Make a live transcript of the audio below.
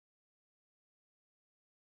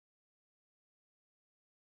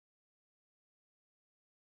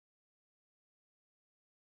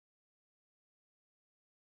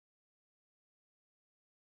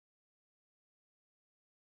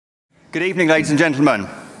Good evening, ladies and gentlemen.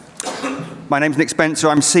 My name's Nick Spencer.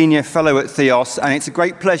 I'm Senior Fellow at Theos, and it's a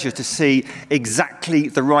great pleasure to see exactly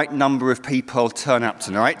the right number of people turn up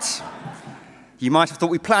tonight. You might have thought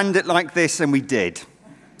we planned it like this, and we did.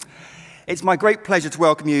 It's my great pleasure to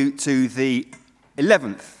welcome you to the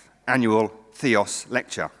 11th Annual Theos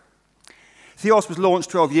Lecture. Theos was launched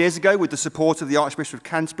 12 years ago with the support of the Archbishop of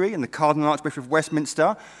Canterbury and the Cardinal Archbishop of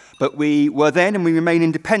Westminster, but we were then and we remain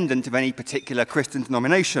independent of any particular Christian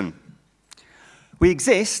denomination. We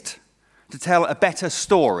exist to tell a better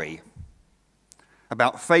story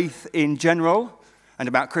about faith in general and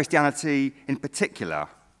about Christianity in particular.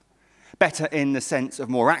 Better in the sense of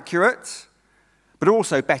more accurate, but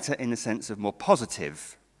also better in the sense of more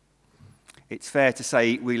positive. It's fair to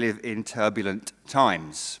say we live in turbulent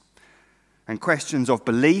times, and questions of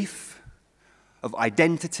belief, of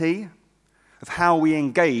identity, of how we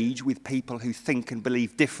engage with people who think and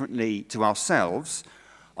believe differently to ourselves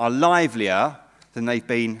are livelier than they've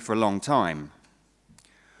been for a long time.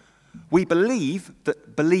 We believe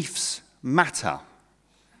that beliefs matter.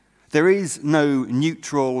 There is no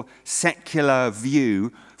neutral, secular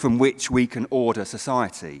view from which we can order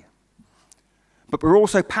society. But we're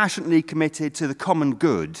also passionately committed to the common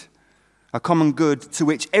good, a common good to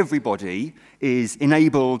which everybody is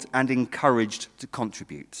enabled and encouraged to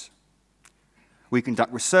contribute. We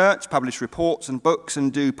conduct research, publish reports and books,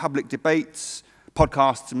 and do public debates,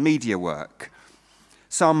 podcasts, and media work.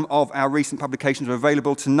 Some of our recent publications are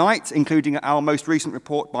available tonight, including our most recent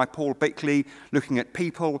report by Paul Bickley looking at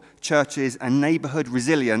people, churches, and neighbourhood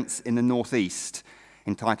resilience in the North East,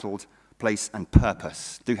 entitled Place and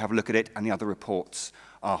Purpose. Do have a look at it and the other reports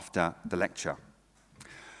after the lecture.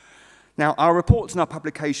 Now, our reports and our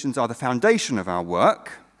publications are the foundation of our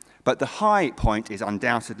work, but the high point is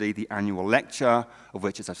undoubtedly the annual lecture, of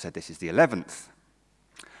which, as I've said, this is the 11th.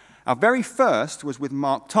 Our very first was with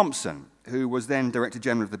Mark Thompson, who was then Director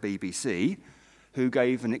General of the BBC, who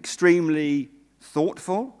gave an extremely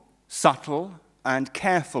thoughtful, subtle, and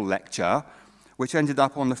careful lecture, which ended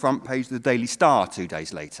up on the front page of the Daily Star 2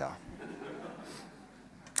 days later.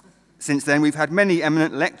 Since then, we've had many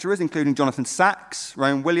eminent lecturers, including Jonathan Sacks,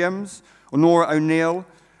 Rowan Williams, Honora O'Neill,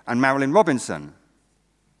 and Marilyn Robinson.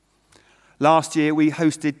 Last year, we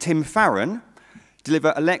hosted Tim Farron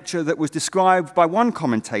deliver a lecture that was described by one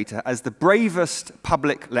commentator as the bravest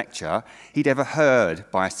public lecture he'd ever heard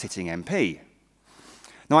by a sitting MP.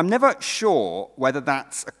 Now, I'm never sure whether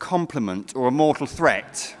that's a compliment or a mortal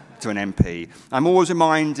threat to an MP. I'm always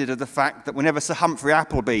reminded of the fact that whenever Sir Humphrey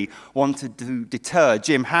Appleby wanted to deter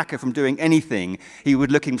Jim Hacker from doing anything, he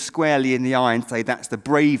would look him squarely in the eye and say, "That's the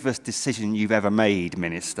bravest decision you've ever made,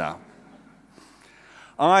 Minister."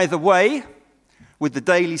 Either way, with the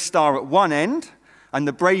Daily Star at one end and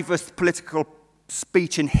the bravest political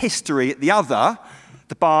speech in history at the other,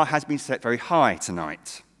 the bar has been set very high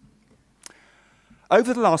tonight.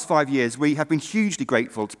 Over the last 5 years, we have been hugely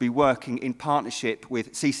grateful to be working in partnership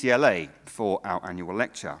with CCLA for our annual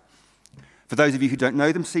lecture. For those of you who don't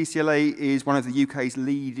know them, CCLA is one of the UK's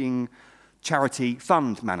leading charity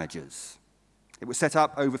fund managers. It was set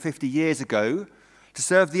up over 50 years ago to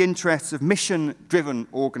serve the interests of mission-driven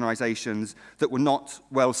organisations that were not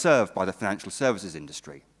well served by the financial services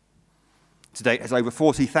industry. Today, it has over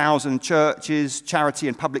 40,000 churches, charity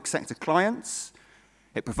and public sector clients.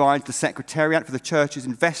 It provides the secretariat for the Church's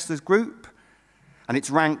Investors Group, and it's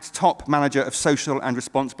ranked top manager of social and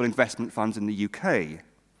responsible investment funds in the UK.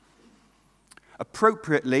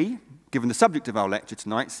 Appropriately, given the subject of our lecture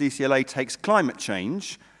tonight, CCLA takes climate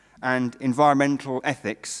change and environmental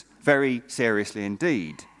ethics very seriously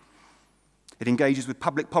indeed. It engages with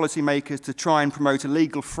public policymakers to try and promote a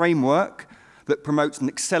legal framework that promotes an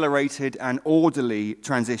accelerated and orderly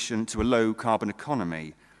transition to a low-carbon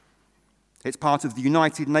economy. It's part of the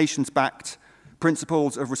United Nations-backed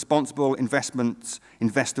Principles of Responsible Investment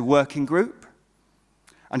Investor Working Group,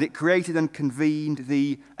 and it created and convened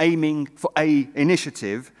the Aiming for A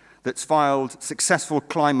initiative that's filed successful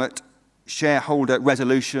climate shareholder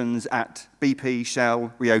resolutions at BP,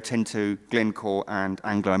 Shell, Rio Tinto, Glencore, and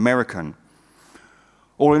Anglo American.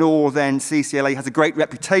 All in all, then, CCLA has a great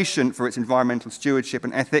reputation for its environmental stewardship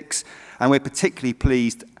and ethics, and we're particularly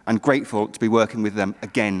pleased and grateful to be working with them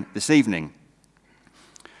again this evening.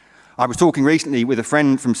 I was talking recently with a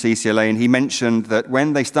friend from CCLA, and he mentioned that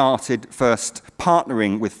when they started first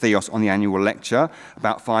partnering with Theos on the annual lecture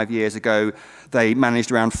about 5 years ago, they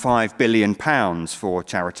managed around £5 billion for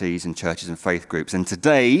charities and churches and faith groups. And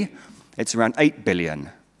today, it's around £8 billion.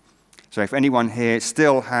 So if anyone here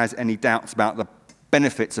still has any doubts about the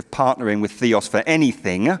benefits of partnering with Theos for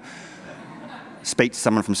anything, speak to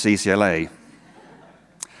someone from CCLA.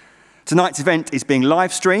 Tonight's event is being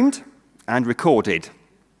live streamed, and recorded.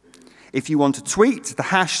 If you want to tweet, the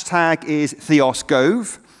hashtag is Theos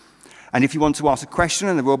Gove. And if you want to ask a question,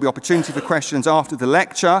 and there will be opportunity for questions after the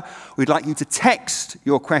lecture, we'd like you to text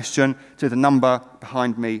your question to the number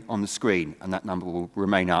behind me on the screen, and that number will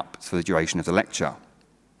remain up for the duration of the lecture.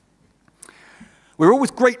 We're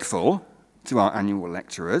always grateful to our annual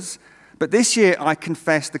lecturers, but this year, I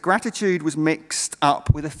confess, the gratitude was mixed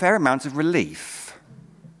up with a fair amount of relief.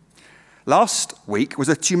 Last week was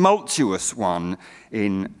a tumultuous one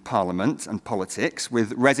in Parliament and politics,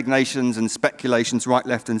 with resignations and speculations right,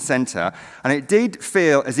 left and centre, and it did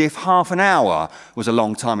feel as if half an hour was a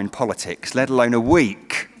long time in politics, let alone a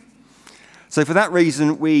week. So for that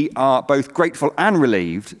reason, we are both grateful and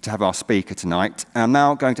relieved to have our speaker tonight. And I'm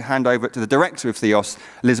now going to hand over to the director of Theos,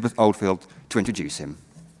 Elizabeth Oldfield, to introduce him.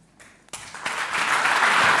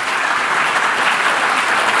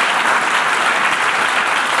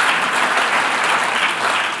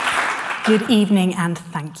 Good evening and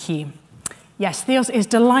thank you. Yes, Theos is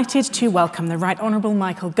delighted to welcome the Right Honourable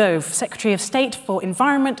Michael Gove, Secretary of State for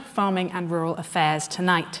Environment, Farming and Rural Affairs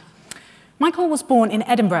tonight. Michael was born in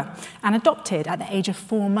Edinburgh and adopted at the age of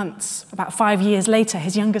 4 months. About 5 years later,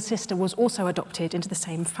 his younger sister was also adopted into the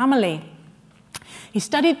same family. He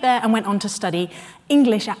studied there and went on to study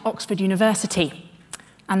English at Oxford University,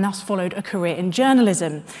 and thus followed a career in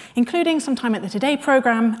journalism, including some time at the Today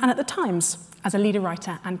programme and at the Times as a leader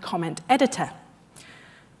writer and comment editor.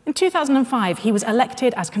 In 2005, he was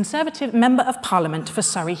elected as Conservative Member of Parliament for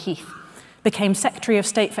Surrey Heath, became Secretary of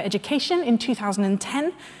State for Education in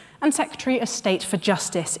 2010 and Secretary of State for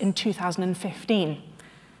Justice in 2015.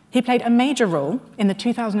 He played a major role in the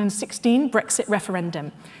 2016 Brexit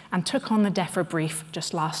referendum and took on the DEFRA brief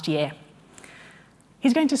just last year.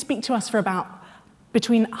 He's going to speak to us for about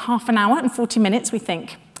between half an hour and 40 minutes, we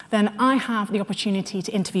think. Then I have the opportunity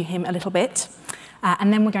to interview him a little bit,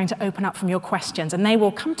 and then we're going to open up from your questions. And they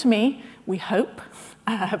will come to me, we hope,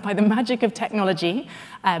 by the magic of technology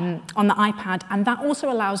on the iPad. And that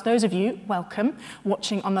also allows those of you, welcome,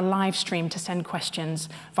 watching on the live stream to send questions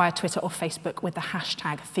via Twitter or Facebook with the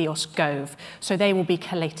hashtag TheosGove. So they will be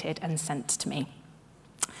collated and sent to me.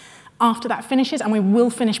 After that finishes, and we will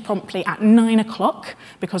finish promptly at 9 o'clock,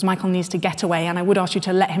 because Michael needs to get away, and I would ask you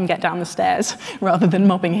to let him get down the stairs rather than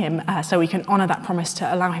mobbing him, so we can honour that promise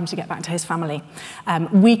to allow him to get back to his family.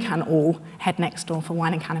 We can all head next door for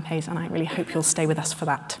wine and canapes, and I really hope you'll stay with us for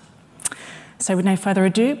that. So with no further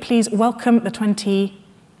ado, please welcome the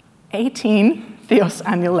 2018 Theos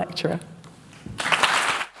Annual Lecturer.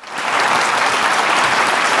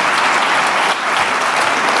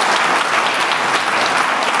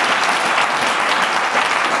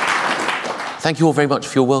 Thank you all very much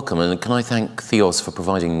for your welcome, and can I thank Theos for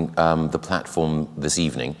providing the platform this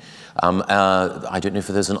evening. I don't know if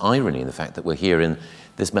there's an irony in the fact that we're here in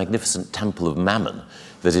this magnificent temple of Mammon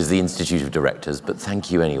that is the Institute of Directors, but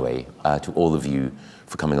thank you anyway to all of you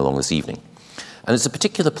for coming along this evening. And it's a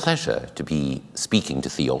particular pleasure to be speaking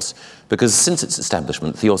to Theos, because since its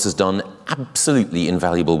establishment, Theos has done absolutely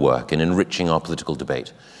invaluable work in enriching our political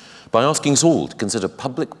debate by asking us all to consider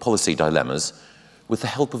public policy dilemmas with the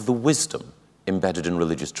help of the wisdom embedded in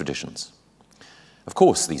religious traditions. Of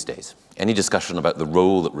course, these days, any discussion about the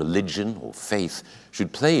role that religion or faith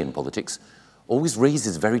should play in politics always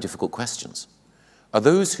raises very difficult questions. Are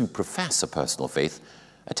those who profess a personal faith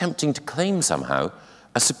attempting to claim somehow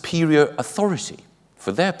a superior authority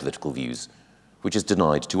for their political views, which is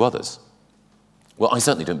denied to others? Well, I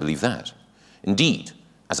certainly don't believe that. Indeed,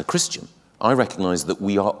 as a Christian, I recognize that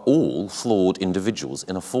we are all flawed individuals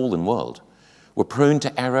in a fallen world. We're prone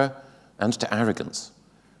to error and to arrogance.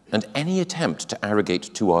 And any attempt to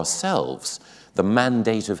arrogate to ourselves the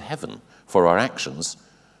mandate of heaven for our actions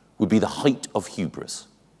would be the height of hubris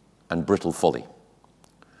and brittle folly.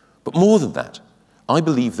 But more than that, I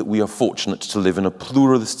believe that we are fortunate to live in a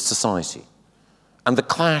pluralist society, and the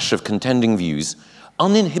clash of contending views,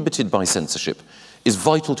 uninhibited by censorship, is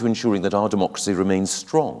vital to ensuring that our democracy remains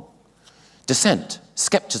strong. Dissent,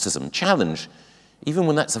 skepticism, challenge, even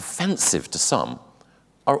when that's offensive to some,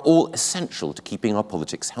 are all essential to keeping our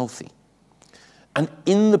politics healthy. And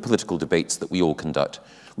in the political debates that we all conduct,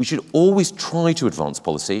 we should always try to advance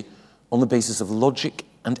policy on the basis of logic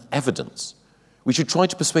and evidence. We should try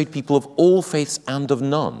to persuade people of all faiths and of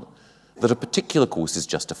none that a particular course is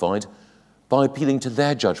justified by appealing to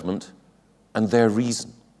their judgment and their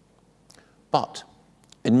reason. But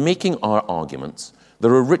in making our arguments,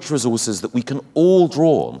 there are rich resources that we can all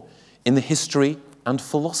draw on in the history and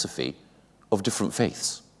philosophy of different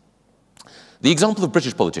faiths. The example of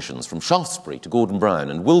British politicians from Shaftesbury to Gordon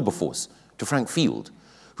Brown and Wilberforce to Frank Field,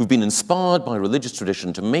 who've been inspired by religious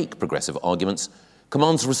tradition to make progressive arguments,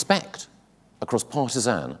 commands respect across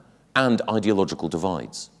partisan and ideological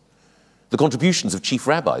divides. The contributions of chief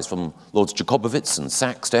rabbis from Lords Jacobowitz and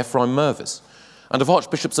Sachs to Ephraim Mervis, and of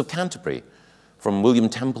archbishops of Canterbury, from William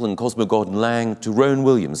Temple and Cosmo Gordon Lang to Rowan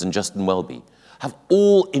Williams and Justin Welby, have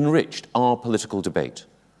all enriched our political debate.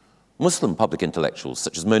 Muslim public intellectuals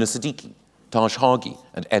such as Mona Siddiqui, Taj Hagi,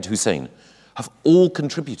 and Ed Hussein have all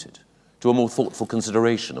contributed to a more thoughtful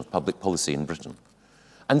consideration of public policy in Britain.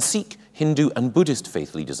 And Sikh, Hindu, and Buddhist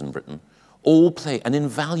faith leaders in Britain all play an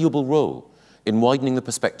invaluable role in widening the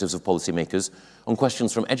perspectives of policymakers on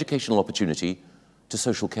questions from educational opportunity to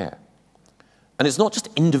social care. And it's not just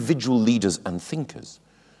individual leaders and thinkers,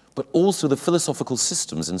 but also the philosophical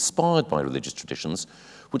systems inspired by religious traditions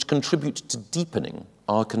which contribute to deepening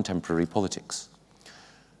our contemporary politics.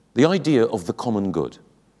 The idea of the common good,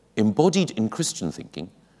 embodied in Christian thinking,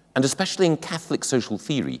 and especially in Catholic social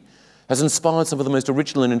theory, has inspired some of the most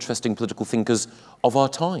original and interesting political thinkers of our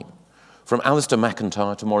time, from Alistair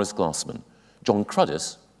MacIntyre to Maurice Glassman, John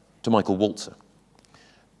Cruddas to Michael Walzer.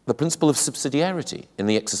 The principle of subsidiarity in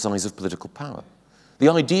the exercise of political power, the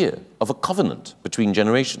idea of a covenant between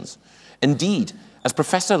generations. Indeed, as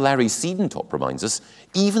Professor Larry Siedentop reminds us,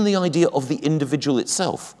 even the idea of the individual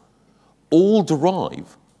itself all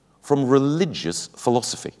derive from religious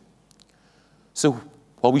philosophy. So,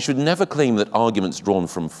 while we should never claim that arguments drawn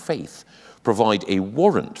from faith provide a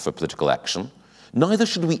warrant for political action, neither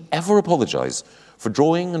should we ever apologize for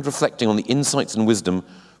drawing and reflecting on the insights and wisdom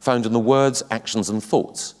found in the words, actions, and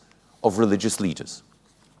thoughts of religious leaders.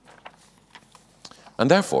 And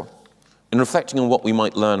therefore, in reflecting on what we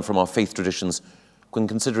might learn from our faith traditions when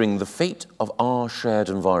considering the fate of our shared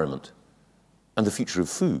environment and the future of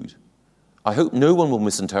food, I hope no one will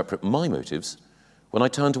misinterpret my motives when I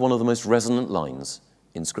turn to one of the most resonant lines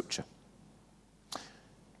in Scripture.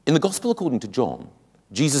 In the Gospel according to John,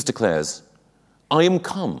 Jesus declares, "I am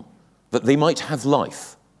come that they might have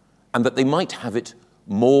life, and that they might have it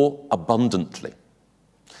more abundantly."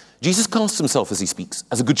 Jesus casts himself as he speaks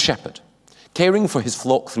as a good shepherd, caring for his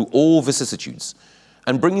flock through all vicissitudes,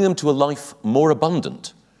 and bringing them to a life more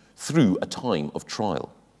abundant through a time of trial.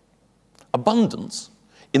 Abundance,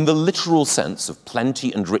 in the literal sense of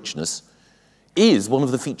plenty and richness, is one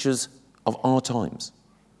of the features of our times.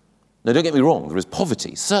 Now, don't get me wrong, there is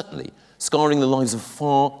poverty, certainly, scarring the lives of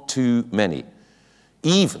far too many,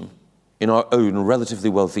 even in our own relatively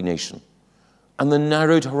wealthy nation. And the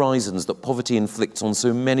narrowed horizons that poverty inflicts on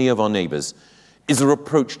so many of our neighbours is a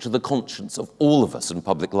reproach to the conscience of all of us in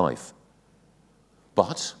public life.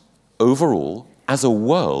 But overall, as a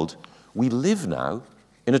world, we live now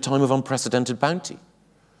in a time of unprecedented bounty.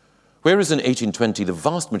 Whereas in 1820, the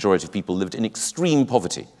vast majority of people lived in extreme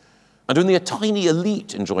poverty, and only a tiny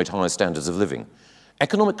elite enjoyed higher standards of living,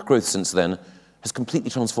 economic growth since then has completely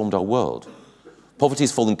transformed our world. Poverty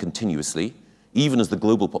has fallen continuously, even as the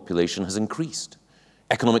global population has increased.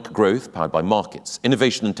 Economic growth, powered by markets,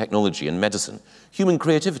 innovation in technology and medicine, human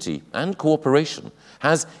creativity and cooperation,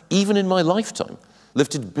 has, even in my lifetime,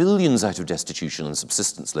 lifted billions out of destitution and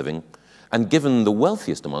subsistence living, and given the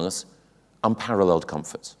wealthiest among us unparalleled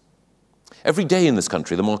comforts. Every day in this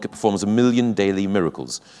country, the market performs 1 million daily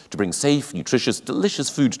miracles to bring safe, nutritious, delicious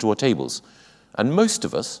food to our tables. And most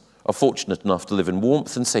of us are fortunate enough to live in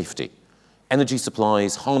warmth and safety, energy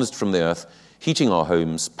supplies harnessed from the earth, heating our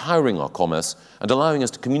homes, powering our commerce, and allowing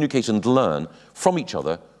us to communicate and learn from each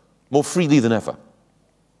other more freely than ever.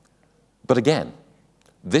 But again,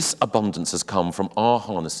 this abundance has come from our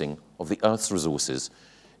harnessing of the earth's resources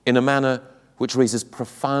in a manner which raises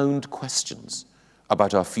profound questions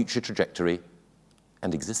about our future trajectory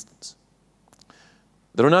and existence.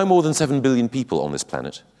 There are now more than 7 billion people on this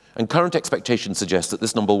planet, and current expectations suggest that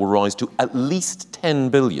this number will rise to at least 10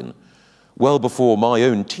 billion, well before my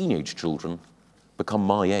own teenage children become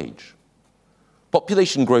my age.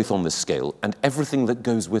 Population growth on this scale, and everything that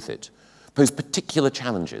goes with it, pose particular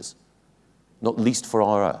challenges, not least for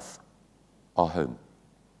our Earth, our home.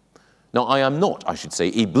 Now, I am not, I should say,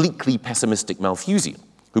 a bleakly pessimistic Malthusian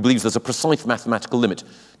who believes there's a precise mathematical limit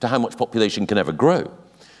to how much population can ever grow.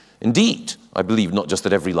 Indeed, I believe not just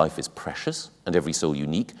that every life is precious and every soul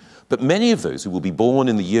unique, but many of those who will be born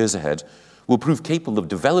in the years ahead will prove capable of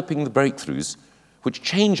developing the breakthroughs which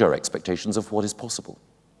change our expectations of what is possible.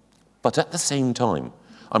 But at the same time,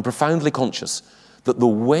 I'm profoundly conscious that the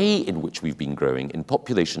way in which we've been growing in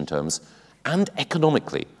population terms and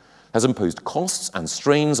economically has imposed costs and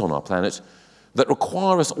strains on our planet that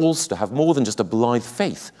require us also to have more than just a blithe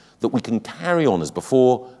faith that we can carry on as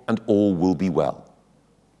before and all will be well.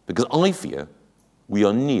 Because I fear we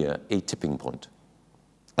are near a tipping point.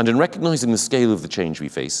 And in recognizing the scale of the change we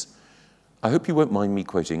face, I hope you won't mind me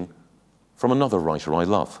quoting from another writer I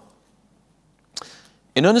love.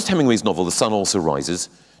 In Ernest Hemingway's novel, The Sun Also Rises,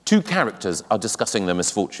 two characters are discussing their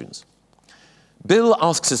misfortunes. Bill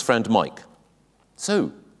asks his friend Mike,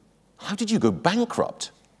 "So, how did you go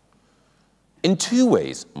bankrupt?" "In two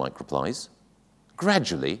ways," Mike replies.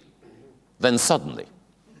 "Gradually, then suddenly."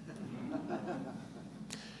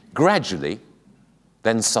 Gradually,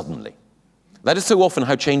 then suddenly. That is so often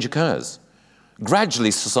how change occurs.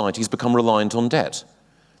 Gradually, societies become reliant on debt.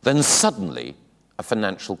 Then suddenly, a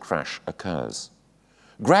financial crash occurs.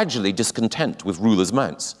 Gradually, discontent with rulers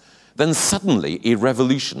mounts. Then suddenly, a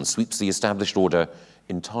revolution sweeps the established order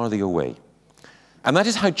entirely away. And that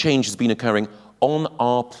is how change has been occurring on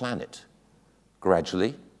our planet.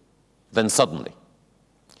 Gradually, then suddenly.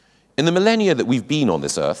 In the millennia that we've been on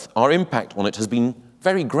this Earth, our impact on it has been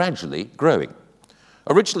very gradually growing.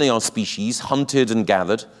 Originally, our species hunted and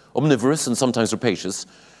gathered, omnivorous and sometimes rapacious,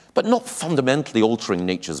 but not fundamentally altering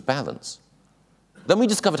nature's balance. Then we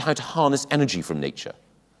discovered how to harness energy from nature,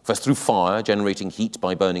 first through fire, generating heat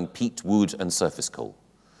by burning peat, wood, and surface coal.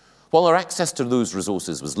 While our access to those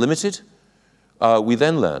resources was limited, we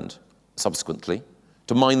then learned, subsequently,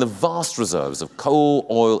 to mine the vast reserves of coal,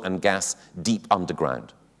 oil, and gas deep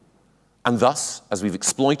underground. And thus, as we've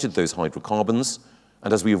exploited those hydrocarbons,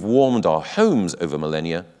 and as we have warmed our homes over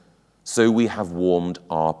millennia, so we have warmed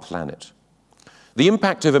our planet. The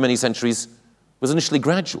impact over many centuries was initially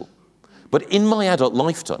gradual, but in my adult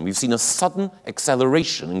lifetime, we've seen a sudden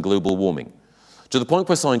acceleration in global warming, to the point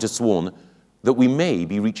where scientists warn that we may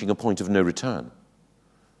be reaching a point of no return.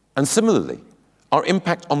 And similarly, our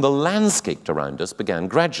impact on the landscape around us began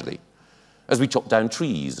gradually, as we chopped down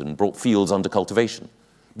trees and brought fields under cultivation,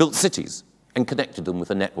 built cities, and connected them with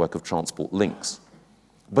a network of transport links.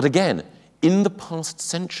 But again, in the past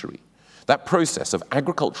century, that process of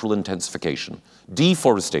agricultural intensification,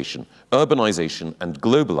 deforestation, urbanization, and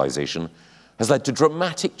globalization has led to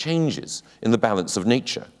dramatic changes in the balance of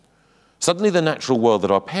nature. Suddenly, the natural world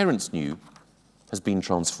that our parents knew has been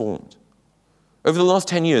transformed. Over the last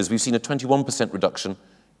 10 years, we've seen a 21% reduction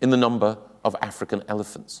in the number of African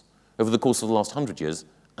elephants. Over the course of the last 100 years,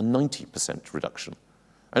 a 90% reduction.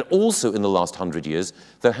 And also in the last 100 years,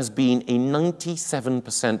 there has been a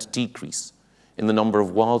 97% decrease in the number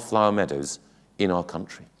of wildflower meadows in our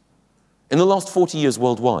country. In the last 40 years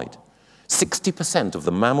worldwide, 60% of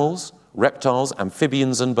the mammals, reptiles,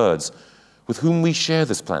 amphibians, and birds with whom we share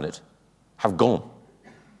this planet have gone.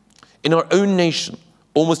 In our own nation,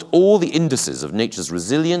 almost all the indices of nature's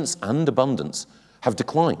resilience and abundance have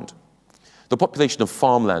declined. The population of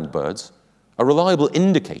farmland birds, a reliable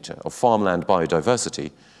indicator of farmland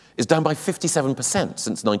biodiversity, is down by 57%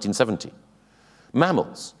 since 1970.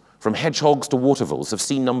 Mammals, from hedgehogs to water voles, have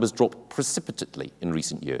seen numbers drop precipitately in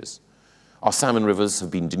recent years. Our salmon rivers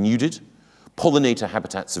have been denuded, pollinator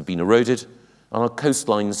habitats have been eroded, and our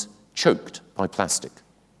coastlines choked by plastic.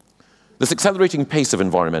 This accelerating pace of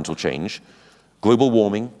environmental change, global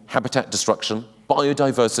warming, habitat destruction,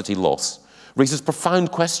 biodiversity loss, raises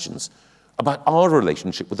profound questions about our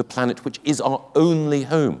relationship with the planet which is our only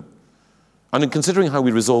home. And in considering how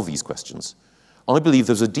we resolve these questions, I believe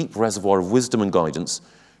there's a deep reservoir of wisdom and guidance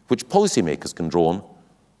which policymakers can draw on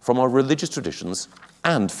from our religious traditions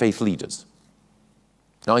and faith leaders.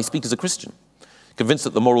 Now, I speak as a Christian, convinced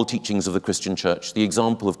that the moral teachings of the Christian church, the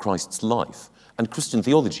example of Christ's life, and Christian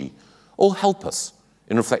theology all help us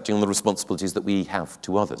in reflecting on the responsibilities that we have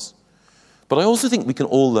to others. But I also think we can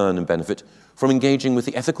all learn and benefit from engaging with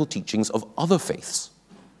the ethical teachings of other faiths.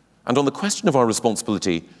 And on the question of our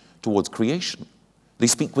responsibility towards creation, they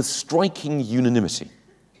speak with striking unanimity.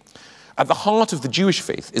 At the heart of the Jewish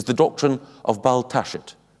faith is the doctrine of Bal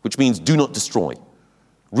Tashit, which means do not destroy,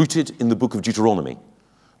 rooted in the book of Deuteronomy.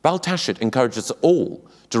 Bal Tashit encourages us all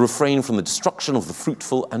to refrain from the destruction of the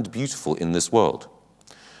fruitful and beautiful in this world.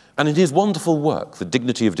 And in his wonderful work, The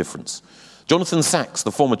Dignity of Difference, Jonathan Sacks,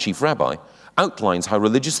 the former chief rabbi, outlines how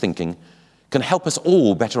religious thinking can help us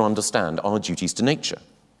all better understand our duties to nature.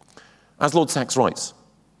 As Lord Sacks writes,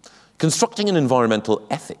 constructing an environmental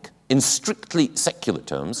ethic in strictly secular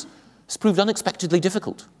terms has proved unexpectedly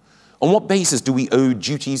difficult. On what basis do we owe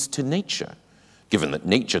duties to nature, given that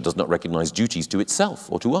nature does not recognize duties to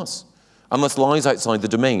itself or to us, and thus lies outside the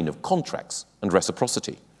domain of contracts and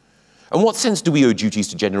reciprocity? And what sense do we owe duties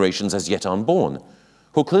to generations as yet unborn,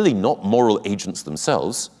 who are clearly not moral agents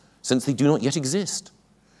themselves, since they do not yet exist?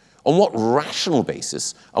 On what rational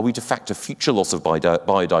basis are we to factor future loss of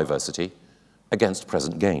biodiversity against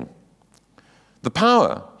present gain? The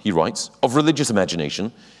power, he writes, of religious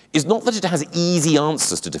imagination is not that it has easy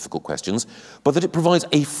answers to difficult questions, but that it provides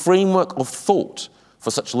a framework of thought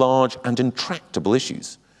for such large and intractable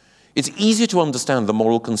issues. It's easier to understand the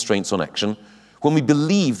moral constraints on action when we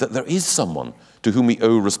believe that there is someone to whom we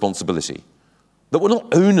owe responsibility, that we're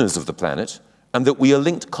not owners of the planet, and that we are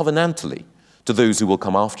linked covenantally to those who will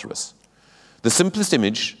come after us. The simplest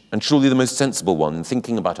image, and surely the most sensible one, in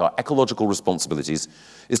thinking about our ecological responsibilities,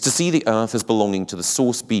 is to see the Earth as belonging to the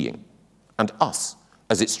source being, and us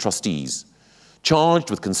as its trustees, charged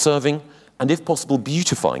with conserving and, if possible,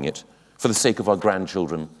 beautifying it for the sake of our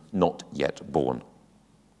grandchildren not yet born.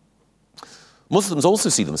 Muslims also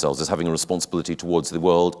see themselves as having a responsibility towards the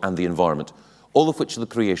world and the environment, all of which are the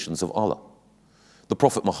creations of Allah. The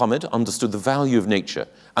Prophet Muhammad understood the value of nature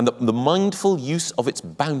and that the mindful use of its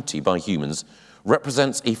bounty by humans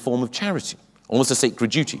represents a form of charity, almost a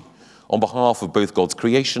sacred duty, on behalf of both God's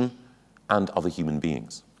creation and other human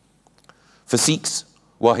beings. For Sikhs,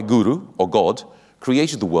 Waheguru, or God,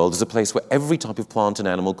 created the world as a place where every type of plant and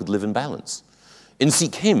animal could live in balance. In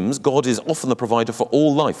Sikh hymns, God is often the provider for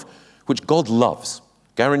all life, which God loves,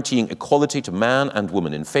 guaranteeing equality to man and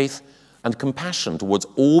woman in faith and compassion towards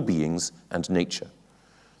all beings and nature.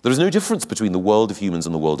 There is no difference between the world of humans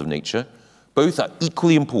and the world of nature. Both are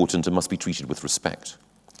equally important and must be treated with respect.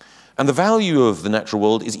 And the value of the natural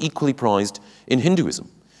world is equally prized in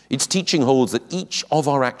Hinduism. Its teaching holds that each of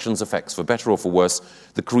our actions affects, for better or for worse,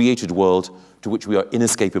 the created world to which we are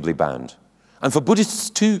inescapably bound. And for Buddhists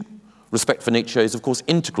too, respect for nature is of course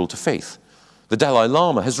integral to faith. The Dalai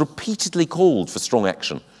Lama has repeatedly called for strong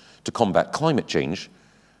action to combat climate change,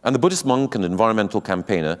 and the Buddhist monk and environmental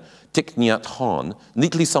campaigner Thich Nhat Hanh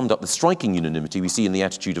neatly summed up the striking unanimity we see in the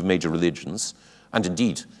attitude of major religions, and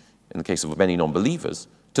indeed, in the case of many non-believers,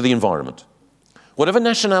 to the environment. Whatever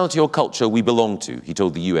nationality or culture we belong to, he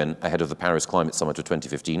told the UN ahead of the Paris Climate Summit of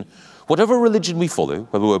 2015, whatever religion we follow,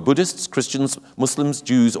 whether we're Buddhists, Christians, Muslims,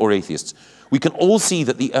 Jews, or atheists, we can all see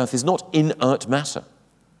that the earth is not inert matter.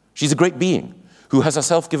 She's a great being who has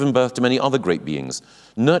herself given birth to many other great beings,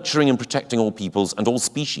 nurturing and protecting all peoples and all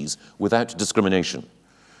species without discrimination.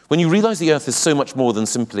 When you realize the earth is so much more than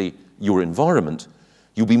simply your environment,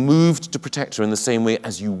 you'll be moved to protect her in the same way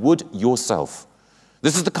as you would yourself.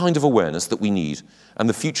 This is the kind of awareness that we need, and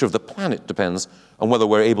the future of the planet depends on whether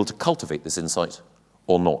we're able to cultivate this insight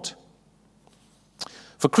or not.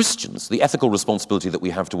 For Christians, the ethical responsibility that we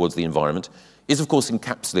have towards the environment is, of course,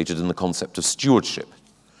 encapsulated in the concept of stewardship.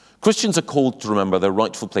 Christians are called to remember their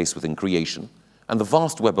rightful place within creation and the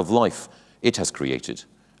vast web of life it has created,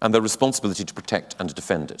 and their responsibility to protect and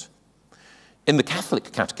defend it. In the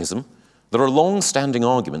Catholic Catechism, there are long-standing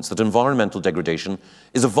arguments that environmental degradation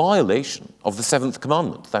is a violation of the seventh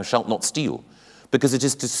commandment, thou shalt not steal, because it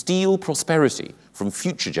is to steal prosperity from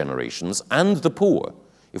future generations and the poor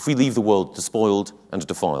if we leave the world despoiled and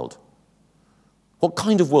defiled. What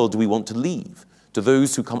kind of world do we want to leave to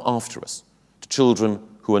those who come after us, to children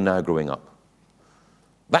who are now growing up?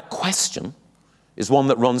 That question is one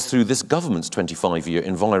that runs through this government's 25-year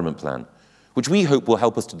environment plan, which we hope will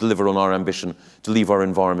help us to deliver on our ambition to leave our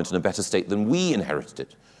environment in a better state than we inherited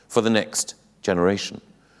it for the next generation.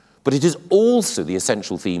 But it is also the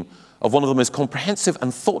essential theme of one of the most comprehensive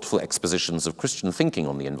and thoughtful expositions of Christian thinking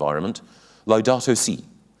on the environment, Laudato Si,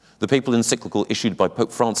 the papal encyclical issued by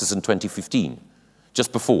Pope Francis in 2015,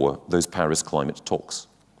 just before those Paris climate talks.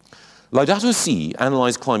 Laudato Si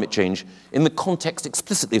analysed climate change in the context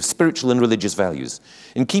explicitly of spiritual and religious values,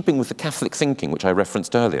 in keeping with the Catholic thinking which I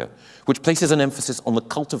referenced earlier, which places an emphasis on the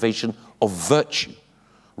cultivation of virtue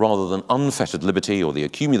rather than unfettered liberty or the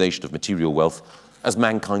accumulation of material wealth as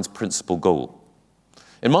mankind's principal goal.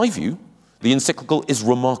 In my view, the encyclical is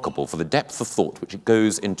remarkable for the depth of thought which it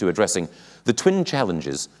goes into addressing the twin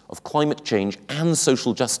challenges of climate change and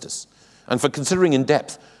social justice, and for considering in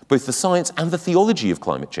depth both the science and the theology of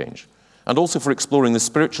climate change, and also for exploring the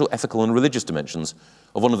spiritual, ethical, and religious dimensions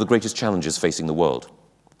of one of the greatest challenges facing the world.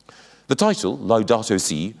 The title, Laudato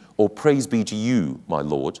Si, or Praise Be to You, My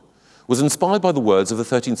Lord, was inspired by the words of the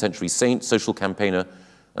 13th century saint, social campaigner,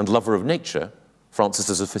 and lover of nature,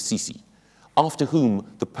 Francis of Assisi, after whom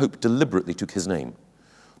the Pope deliberately took his name.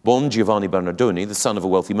 Born Giovanni Bernardoni, the son of a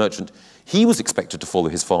wealthy merchant, he was expected to follow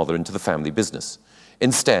his father into the family business.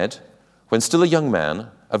 Instead, when still a young man,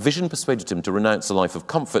 a vision persuaded him to renounce a life of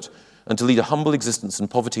comfort and to lead a humble existence in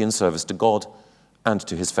poverty and service to God and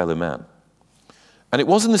to his fellow man. And it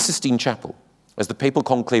was in the Sistine Chapel, as the papal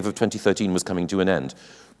conclave of 2013 was coming to an end,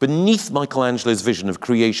 beneath Michelangelo's vision of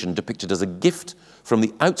creation depicted as a gift from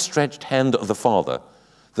the outstretched hand of the Father,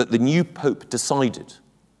 that the new Pope decided,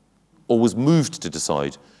 or was moved to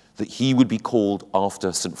decide, that he would be called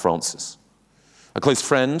after St. Francis. A close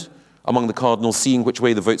friend among the cardinals, seeing which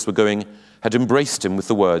way the votes were going, had embraced him with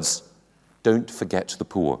the words, "Don't forget the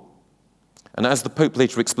poor." And as the Pope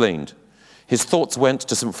later explained, his thoughts went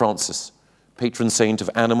to St. Francis, patron saint of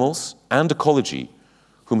animals and ecology,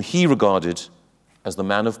 whom he regarded as the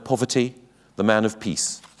man of poverty, the man of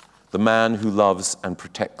peace, the man who loves and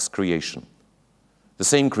protects creation. The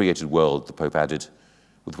same created world, the Pope added,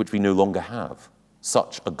 with which we no longer have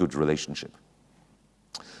such a good relationship.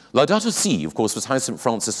 Laudato Si, of course, was how St.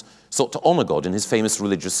 Francis sought to honor God in his famous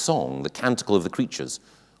religious song, the Canticle of the Creatures,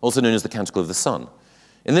 also known as the Canticle of the Sun.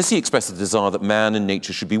 In this he expressed the desire that man and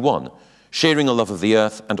nature should be one, sharing a love of the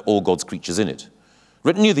earth and all God's creatures in it.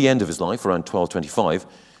 Written near the end of his life, around 1225,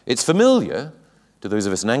 it's familiar to those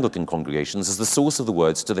of us in Anglican congregations as the source of the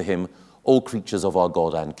words to the hymn, "All creatures of our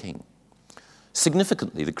God and King."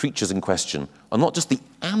 Significantly, the creatures in question are not just the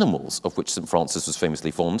animals of which St. Francis was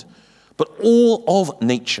famously fond, but all of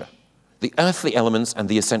nature, the earthly elements and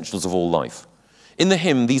the essentials of all life. In the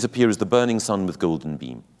hymn, these appear as the burning sun with golden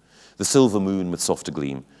beam, the silver moon with softer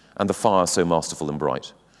gleam, and the fire so masterful and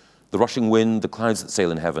bright, the rushing wind, the clouds that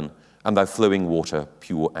sail in heaven, and thy flowing water,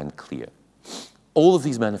 pure and clear. All of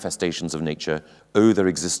these manifestations of nature owe their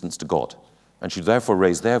existence to God, and should therefore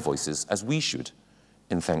raise their voices, as we should,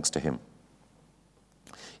 in thanks to him.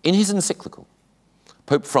 In his encyclical,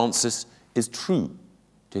 Pope Francis is true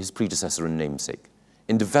to his predecessor and namesake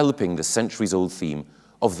in developing the centuries-old theme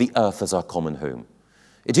of the earth as our common home.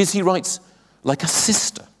 It is, he writes, like a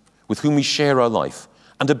sister with whom we share our life,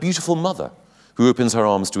 and a beautiful mother who opens her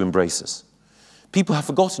arms to embrace us. People have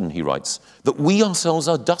forgotten, he writes, that we ourselves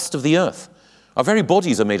are dust of the earth. Our very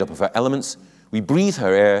bodies are made up of her elements. We breathe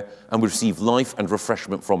her air, and we receive life and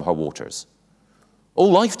refreshment from her waters.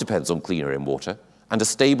 All life depends on clean air and water, and a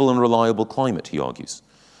stable and reliable climate, he argues.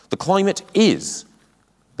 The climate is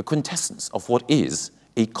the quintessence of what is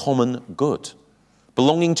a common good,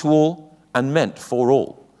 belonging to all and meant for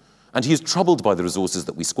all. And he is troubled by the resources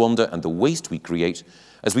that we squander and the waste we create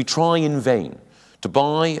as we try in vain to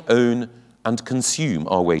buy, own, and consume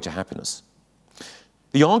our way to happiness.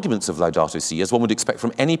 The arguments of Laudato Si, as one would expect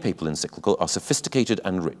from any papal encyclical, are sophisticated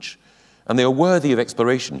and rich, and they are worthy of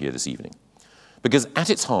exploration here this evening, because at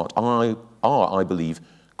its heart are, I believe,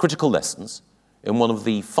 critical lessons in one of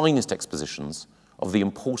the finest expositions of the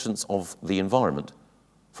importance of the environment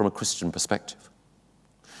from a Christian perspective.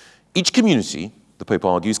 Each community, the Pope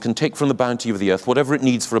argues, can take from the bounty of the earth whatever it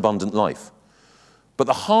needs for abundant life, but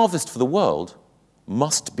the harvest for the world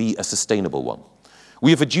must be a sustainable one.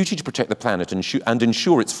 We have a duty to protect the planet and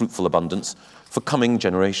ensure its fruitful abundance for coming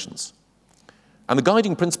generations. And the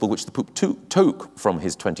guiding principle which the Pope took from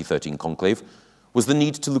his 2013 conclave was the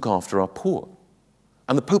need to look after our poor.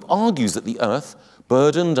 And the Pope argues that the earth,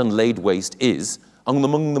 burdened and laid waste, is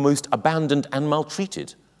among the most abandoned and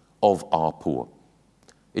maltreated of our poor.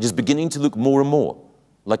 It is beginning to look more and more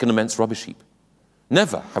like an immense rubbish heap.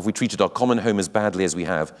 Never have we treated our common home as badly as we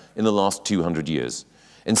have in the last 200 years.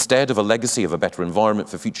 Instead of a legacy of a better environment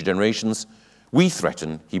for future generations, we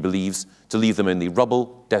threaten, he believes, to leave them only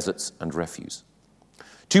rubble, deserts, and refuse.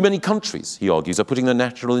 Too many countries, he argues, are putting their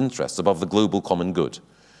national interests above the global common good.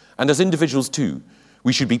 And as individuals too,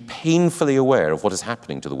 we should be painfully aware of what is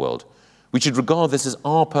happening to the world. We should regard this as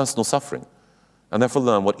our personal suffering, and therefore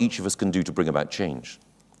learn what each of us can do to bring about change.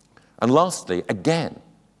 And lastly, again,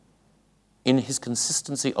 in his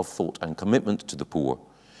consistency of thought and commitment to the poor,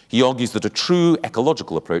 he argues that a true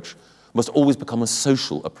ecological approach must always become a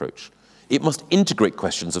social approach. It must integrate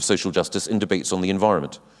questions of social justice in debates on the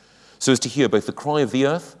environment, so as to hear both the cry of the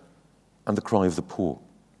earth and the cry of the poor.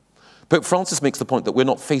 Pope Francis makes the point that we're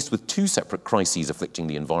not faced with two separate crises afflicting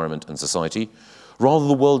the environment and society. Rather,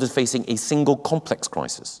 the world is facing a single complex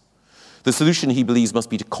crisis. The solution, he believes, must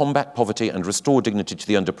be to combat poverty and restore dignity to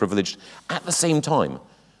the underprivileged at the same time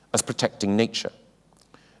as protecting nature.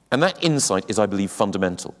 And that insight is, I believe,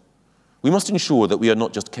 fundamental. We must ensure that we are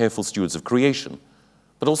not just careful stewards of creation,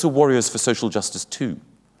 but also warriors for social justice too.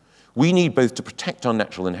 We need both to protect our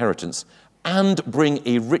natural inheritance and bring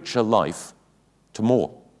a richer life to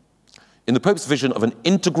more. In the Pope's vision of an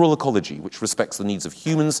integral ecology which respects the needs of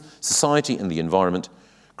humans, society, and the environment,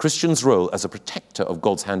 Christians' role as a protector of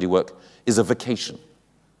God's handiwork is a vocation,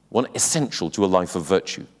 one essential to a life of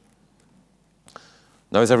virtue.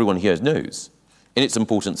 Now, as everyone here knows, in its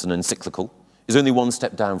importance, an encyclical is only one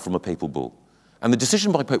step down from a papal bull. And the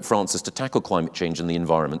decision by Pope Francis to tackle climate change and the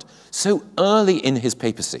environment so early in his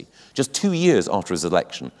papacy, just 2 years after his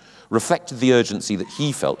election, reflected the urgency that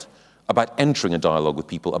he felt about entering a dialogue with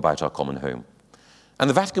people about our common home. And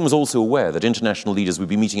the Vatican was also aware that international leaders would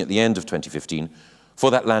be meeting at the end of 2015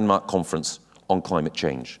 for that landmark conference on climate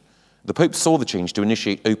change. The Pope saw the change to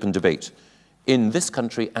initiate open debate in this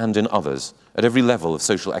country and in others at every level of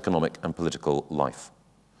social, economic, and political life.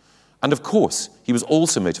 And of course, he was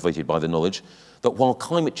also motivated by the knowledge that while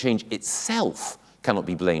climate change itself cannot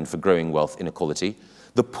be blamed for growing wealth inequality.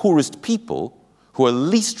 The poorest people, who are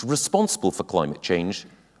least responsible for climate change,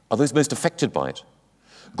 are those most affected by it.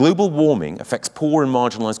 Global warming affects poor and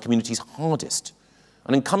marginalized communities hardest,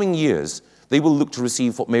 and in coming years, they will look to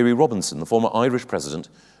receive what Mary Robinson, the former Irish president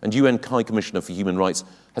and UN High Commissioner for Human Rights,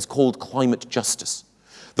 has called climate justice,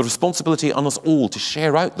 the responsibility on us all to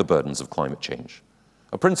share out the burdens of climate change,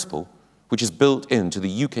 a principle which is built into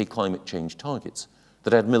the UK climate change targets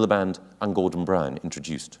that Ed Miliband and Gordon Brown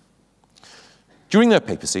introduced. During their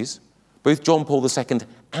papacies, both John Paul II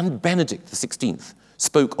and Benedict XVI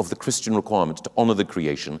spoke of the Christian requirement to honor the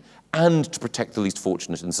creation and to protect the least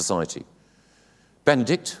fortunate in society.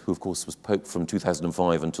 Benedict, who of course was Pope from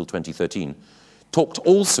 2005 until 2013, talked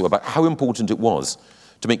also about how important it was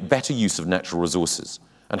to make better use of natural resources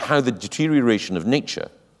and how the deterioration of nature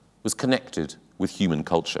was connected with human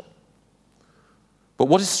culture. But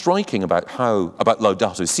what is striking about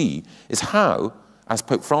Laudato Si is how, as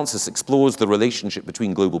Pope Francis explores the relationship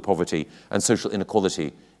between global poverty and social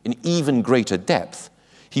inequality in even greater depth,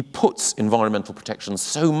 he puts environmental protection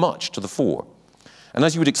so much to the fore. And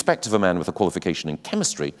as you would expect of a man with a qualification in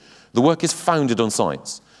chemistry, the work is founded on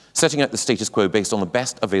science, setting out the status quo based on the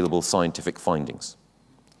best available scientific findings.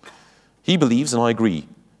 He believes, and I agree,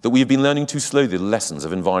 that we have been learning too slowly the lessons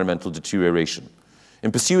of environmental deterioration.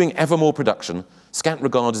 In pursuing ever more production, scant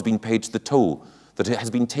regard has been paid to the toll that it has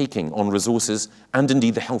been taking on resources and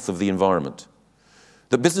indeed the health of the environment.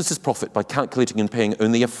 That businesses profit by calculating and paying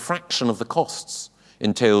only a fraction of the costs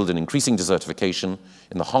entailed in increasing desertification,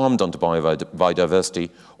 in the harm done to biodiversity,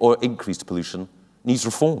 or increased pollution, needs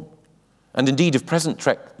reform. And indeed, if present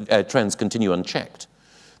trends continue unchecked,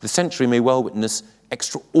 the century may well witness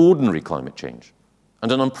extraordinary climate change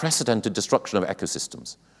and an unprecedented destruction of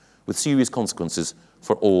ecosystems, with serious consequences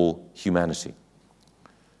for all humanity.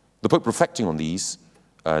 The Pope, reflecting on these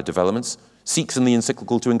developments, seeks in the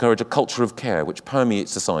encyclical to encourage a culture of care which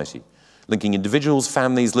permeates society, linking individuals,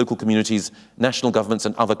 families, local communities, national governments,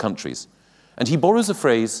 and other countries. And he borrows a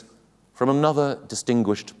phrase from another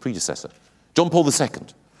distinguished predecessor, John Paul II,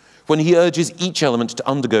 when he urges each element to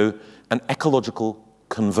undergo an ecological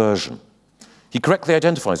conversion. He correctly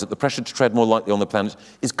identifies that the pressure to tread more lightly on the planet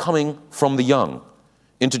is coming from the young.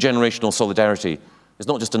 Intergenerational solidarity is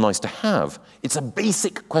not just a nice to have, it's a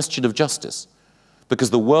basic question of justice, because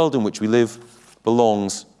the world in which we live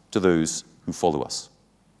belongs to those who follow us.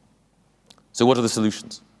 So what are the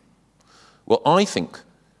solutions? Well, I think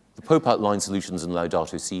the Pope outlined solutions in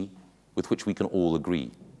Laudato Si with which we can all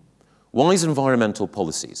agree. Wise environmental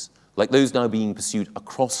policies, like those now being pursued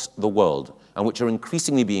across the world and which are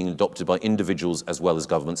increasingly being adopted by individuals as well as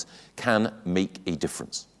governments, can make a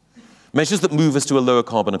difference. Measures that move us to a lower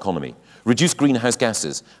carbon economy, reduce greenhouse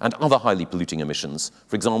gases and other highly polluting emissions,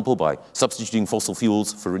 for example, by substituting fossil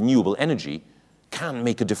fuels for renewable energy, can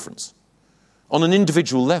make a difference. On an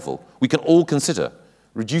individual level, we can all consider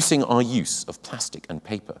reducing our use of plastic and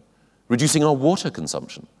paper, reducing our water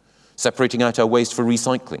consumption, separating out our waste for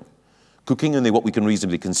recycling, cooking only what we can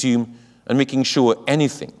reasonably consume, and making sure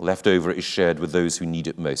anything left over is shared with those who need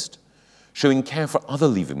it most, showing care for other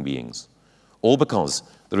living beings, all because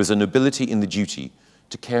there is a nobility in the duty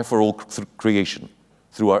to care for all creation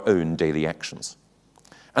through our own daily actions.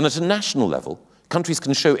 And at a national level, countries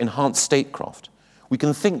can show enhanced statecraft. We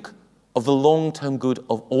can think of the long-term good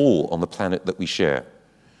of all on the planet that we share.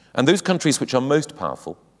 And those countries which are most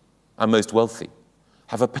powerful and most wealthy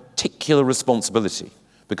have a particular responsibility,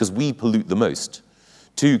 because we pollute the most,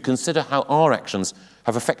 to consider how our actions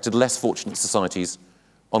have affected less fortunate societies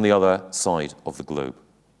on the other side of the globe.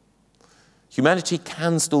 Humanity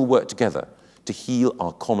can still work together to heal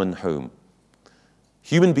our common home.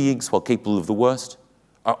 Human beings, while capable of the worst,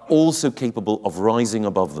 are also capable of rising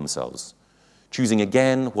above themselves, choosing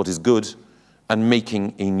again what is good and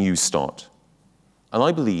making a new start. And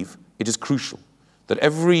I believe it is crucial that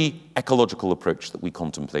every ecological approach that we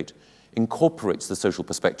contemplate incorporates the social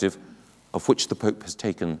perspective of which the Pope has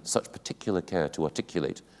taken such particular care to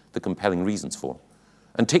articulate the compelling reasons for,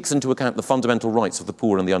 and takes into account the fundamental rights of the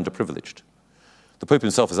poor and the underprivileged. The Pope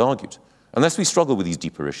himself has argued, unless we struggle with these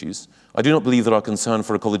deeper issues, I do not believe that our concern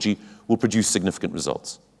for ecology will produce significant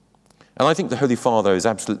results. And I think the Holy Father is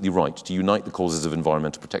absolutely right to unite the causes of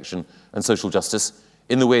environmental protection and social justice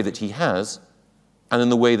in the way that he has, and in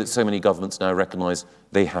the way that so many governments now recognize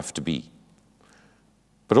they have to be.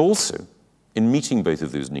 But also, in meeting both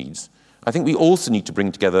of those needs, I think we also need to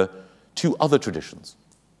bring together two other traditions,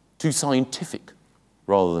 two scientific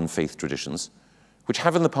rather than faith traditions, which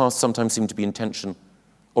have in the past sometimes seemed to be in tension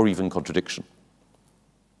or even contradiction.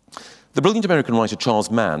 The brilliant American writer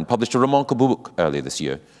Charles Mann published a remarkable book earlier this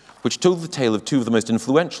year which told the tale of two of the most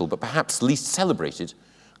influential, but perhaps least celebrated,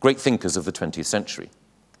 great thinkers of the 20th century.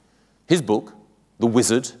 His book, The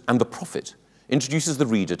Wizard and the Prophet, introduces the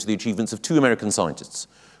reader to the achievements of two American scientists,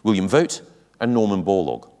 William Vogt and Norman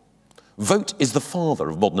Borlaug. Vogt is the father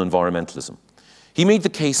of modern environmentalism. He made the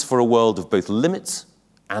case for a world of both limits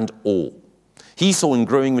and awe. He saw in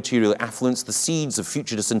growing material affluence the seeds of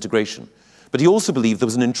future disintegration, but he also believed there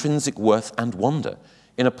was an intrinsic worth and wonder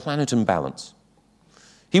in a planet in balance.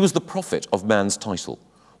 He was the prophet of man's title,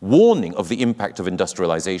 warning of the impact of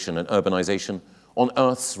industrialization and urbanization on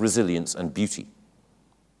Earth's resilience and beauty.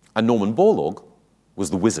 And Norman Borlaug was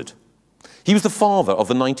the wizard. He was the father of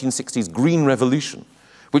the 1960s Green Revolution,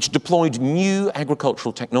 which deployed new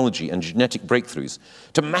agricultural technology and genetic breakthroughs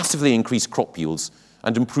to massively increase crop yields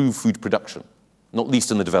and improve food production, not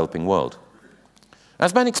least in the developing world.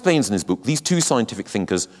 As Mann explains in his book, these two scientific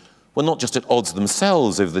thinkers were not just at odds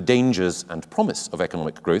themselves over the dangers and promise of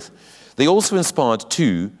economic growth, they also inspired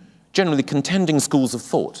two generally contending schools of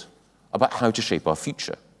thought about how to shape our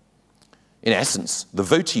future. In essence, the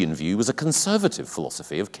Votian view was a conservative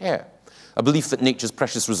philosophy of care, a belief that nature's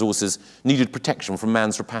precious resources needed protection from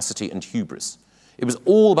man's rapacity and hubris. It was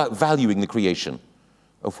all about valuing the creation,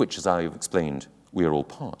 of which, as I have explained, we are all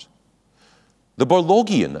part. The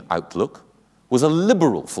Borlaugian outlook was a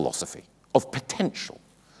liberal philosophy of potential,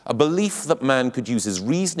 a belief that man could use his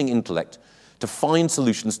reasoning intellect to find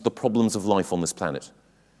solutions to the problems of life on this planet.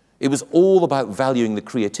 It was all about valuing the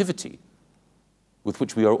creativity with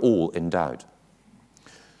which we are all endowed.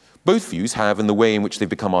 Both views have, in the way in which they've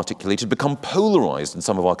become articulated, become polarized in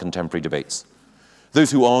some of our contemporary debates.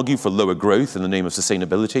 Those who argue for lower growth in the name of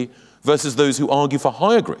sustainability versus those who argue for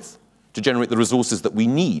higher growth to generate the resources that we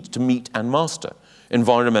need to meet and master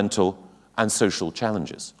environmental and social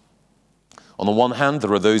challenges. On the one hand,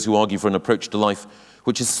 there are those who argue for an approach to life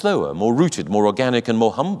which is slower, more rooted, more organic, and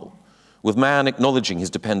more humble, with man acknowledging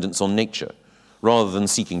his dependence on nature rather than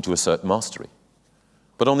seeking to assert mastery.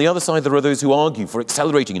 But on the other side, there are those who argue for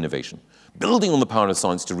accelerating innovation, building on the power of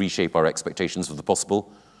science to reshape our expectations of the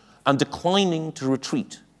possible, and declining to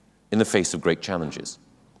retreat in the face of great challenges.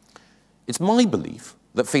 It's my belief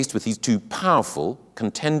that faced with these two powerful,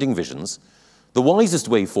 contending visions, the wisest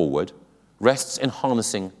way forward rests in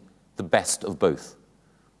harnessing the best of both.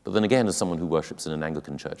 But then again, as someone who worships in an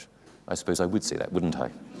Anglican church, I suppose I would say that, wouldn't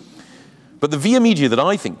I? But the via media that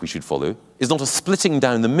I think we should follow is not a splitting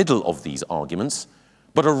down the middle of these arguments,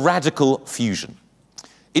 but a radical fusion.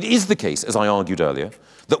 It is the case, as I argued earlier,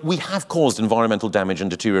 that we have caused environmental damage and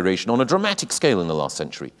deterioration on a dramatic scale in the last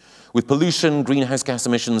century, with pollution, greenhouse gas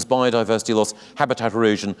emissions, biodiversity loss, habitat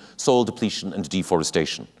erosion, soil depletion, and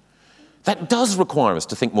deforestation. That does require us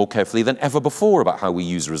to think more carefully than ever before about how we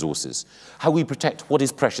use resources, how we protect what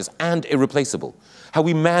is precious and irreplaceable, how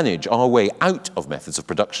we manage our way out of methods of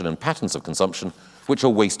production and patterns of consumption which are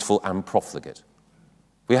wasteful and profligate.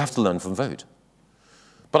 We have to learn from Vogt.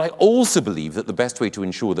 But I also believe that the best way to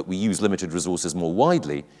ensure that we use limited resources more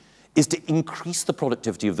widely is to increase the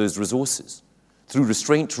productivity of those resources through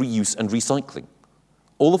restraint, reuse, and recycling,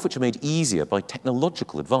 all of which are made easier by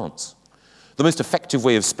technological advance. The most effective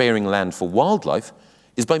way of sparing land for wildlife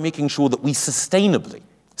is by making sure that we sustainably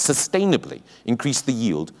increase the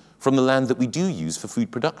yield from the land that we do use for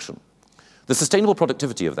food production. The sustainable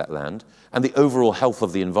productivity of that land and the overall health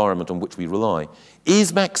of the environment on which we rely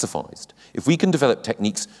is maximized if we can develop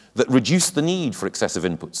techniques that reduce the need for excessive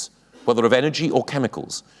inputs, whether of energy or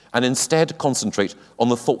chemicals, and instead concentrate on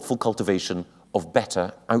the thoughtful cultivation of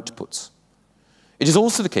better outputs. It is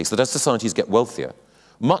also the case that as societies get wealthier,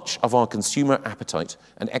 much of our consumer appetite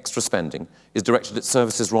and extra spending is directed at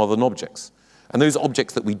services rather than objects, and those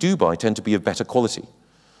objects that we do buy tend to be of better quality.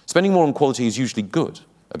 Spending more on quality is usually good.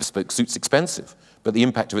 A bespoke suit's expensive, but the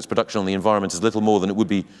impact of its production on the environment is little more than it would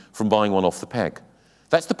be from buying one off the peg.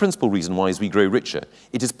 That's the principal reason why, as we grow richer,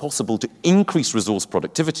 it is possible to increase resource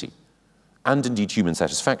productivity and indeed human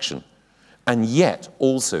satisfaction, and yet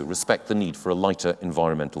also respect the need for a lighter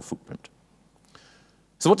environmental footprint.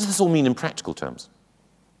 So what does this all mean in practical terms?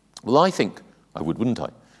 Well, I think, wouldn't I,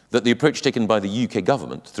 that the approach taken by the UK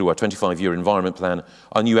government through our 25-year environment plan,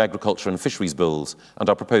 our new agriculture and fisheries bills, and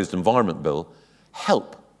our proposed environment bill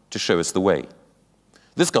help to show us the way.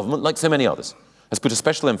 This government, like so many others, has put a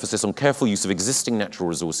special emphasis on careful use of existing natural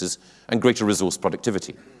resources and greater resource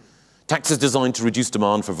productivity. Taxes designed to reduce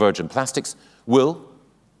demand for virgin plastics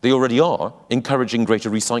they already are, encouraging greater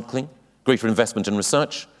recycling, greater investment in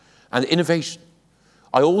research and innovation.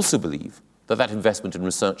 I also believe that that investment in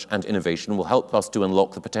research and innovation will help us to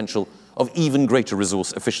unlock the potential of even greater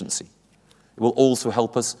resource efficiency. It will also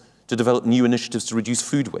help us to develop new initiatives to reduce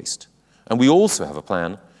food waste. And we also have a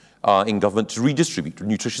plan in government to redistribute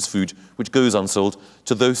nutritious food which goes unsold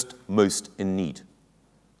to those most in need.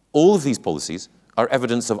 All of these policies are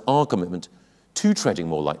evidence of our commitment to treading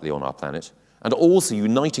more lightly on our planet and also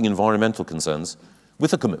uniting environmental concerns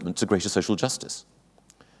with a commitment to greater social justice.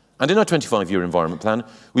 And in our 25-year environment plan,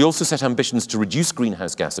 we also set ambitions to reduce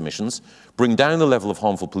greenhouse gas emissions, bring down the level of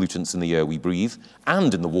harmful pollutants in the air we breathe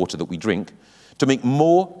and in the water that we drink, to make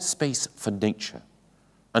more space for nature,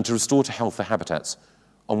 and to restore to health the habitats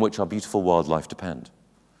on which our beautiful wildlife depend.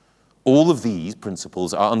 All of these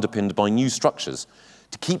principles are underpinned by new structures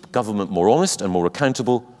to keep government more honest and more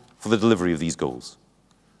accountable for the delivery of these goals.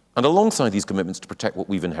 And alongside these commitments to protect what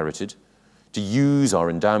we've inherited, to use our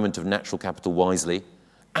endowment of natural capital wisely,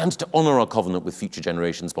 and to honour our covenant with future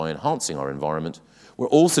generations by enhancing our environment, we're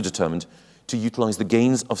also determined to utilise the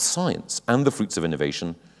gains of science and the fruits of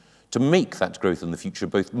innovation to make that growth in the future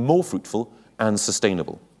both more fruitful and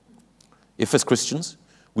sustainable. If, as Christians,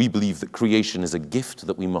 we believe that creation is a gift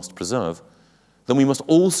that we must preserve, then we must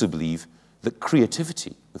also believe that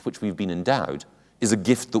creativity with which we've been endowed is a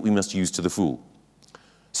gift that we must use to the full.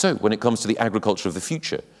 So, when it comes to the agriculture of the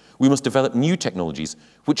future, we must develop new technologies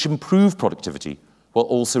which improve productivity while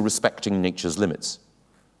also respecting nature's limits.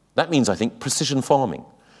 That means, I think, precision farming,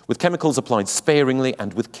 with chemicals applied sparingly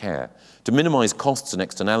and with care, to minimize costs and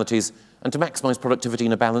externalities and to maximize productivity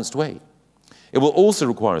in a balanced way. It will also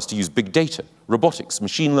require us to use big data, robotics,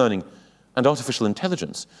 machine learning, and artificial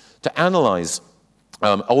intelligence to analyze,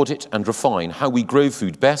 audit, and refine how we grow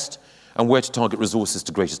food best and where to target resources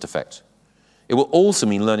to greatest effect. It will also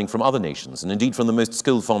mean learning from other nations, and indeed from the most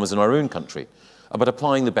skilled farmers in our own country, about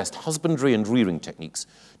applying the best husbandry and rearing techniques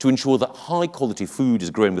to ensure that high-quality food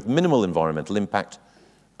is grown with minimal environmental impact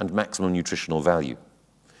and maximum nutritional value.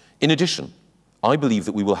 In addition, I believe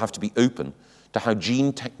that we will have to be open to how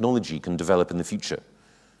gene technology can develop in the future.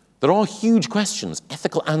 There are huge questions,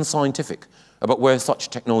 ethical and scientific, about where such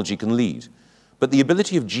technology can lead, but the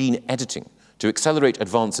ability of gene editing to accelerate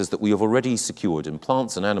advances that we have already secured in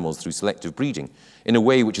plants and animals through selective breeding in a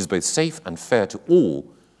way which is both safe and fair to all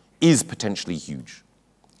is potentially huge.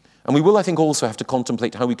 And we will, I think, also have to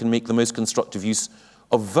contemplate how we can make the most constructive use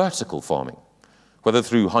of vertical farming, whether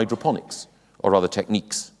through hydroponics or other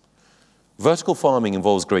techniques. Vertical farming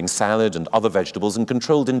involves growing salad and other vegetables in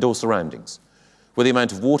controlled indoor surroundings, where the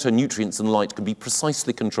amount of water, nutrients, and light can be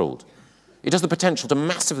precisely controlled. It has the potential to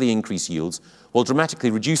massively increase yields while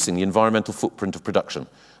dramatically reducing the environmental footprint of production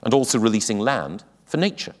and also releasing land for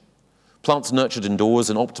nature. Plants nurtured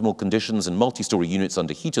indoors in optimal conditions and multi-story units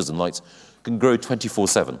under heaters and lights can grow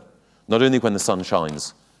 24/7, not only when the sun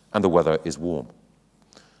shines and the weather is warm.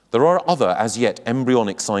 There are other, as yet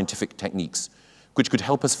embryonic scientific techniques which could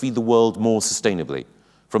help us feed the world more sustainably,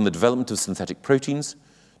 from the development of synthetic proteins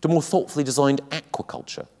to more thoughtfully designed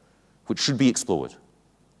aquaculture, which should be explored,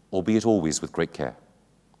 albeit always with great care.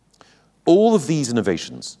 All of these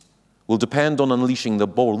innovations will depend on unleashing the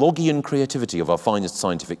Borlagian creativity of our finest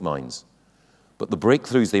scientific minds. But the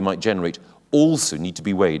breakthroughs they might generate also need to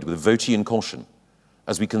be weighed with Votian caution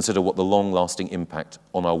as we consider what the long-lasting impact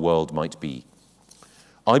on our world might be.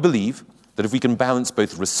 I believe that if we can balance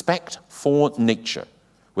both respect for nature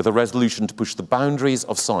with a resolution to push the boundaries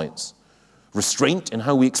of science, restraint in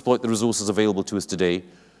how we exploit the resources available to us today,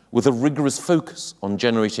 with a rigorous focus on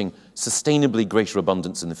generating sustainably greater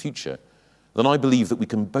abundance in the future, then I believe that we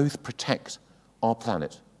can both protect our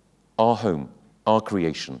planet, our home, our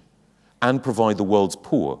creation, and provide the world's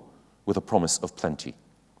poor with a promise of plenty.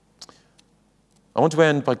 I want to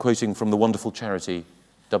end by quoting from the wonderful charity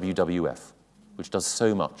WWF, which does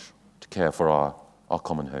so much to care for our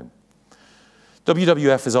common home.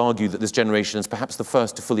 WWF has argued that this generation is perhaps the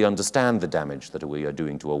first to fully understand the damage that we are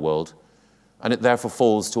doing to our world, and it therefore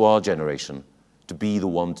falls to our generation to be the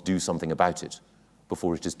one to do something about it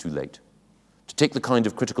before it is too late, to take the kind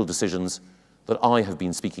of critical decisions that I have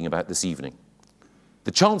been speaking about this evening.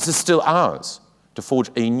 The chance is still ours to forge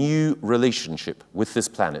a new relationship with this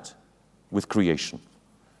planet, with creation.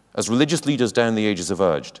 As religious leaders down the ages have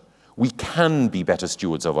urged, we can be better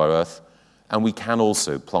stewards of our earth, and we can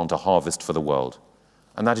also plant a harvest for the world.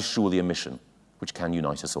 And that is surely a mission which can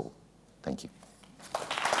unite us all. Thank you.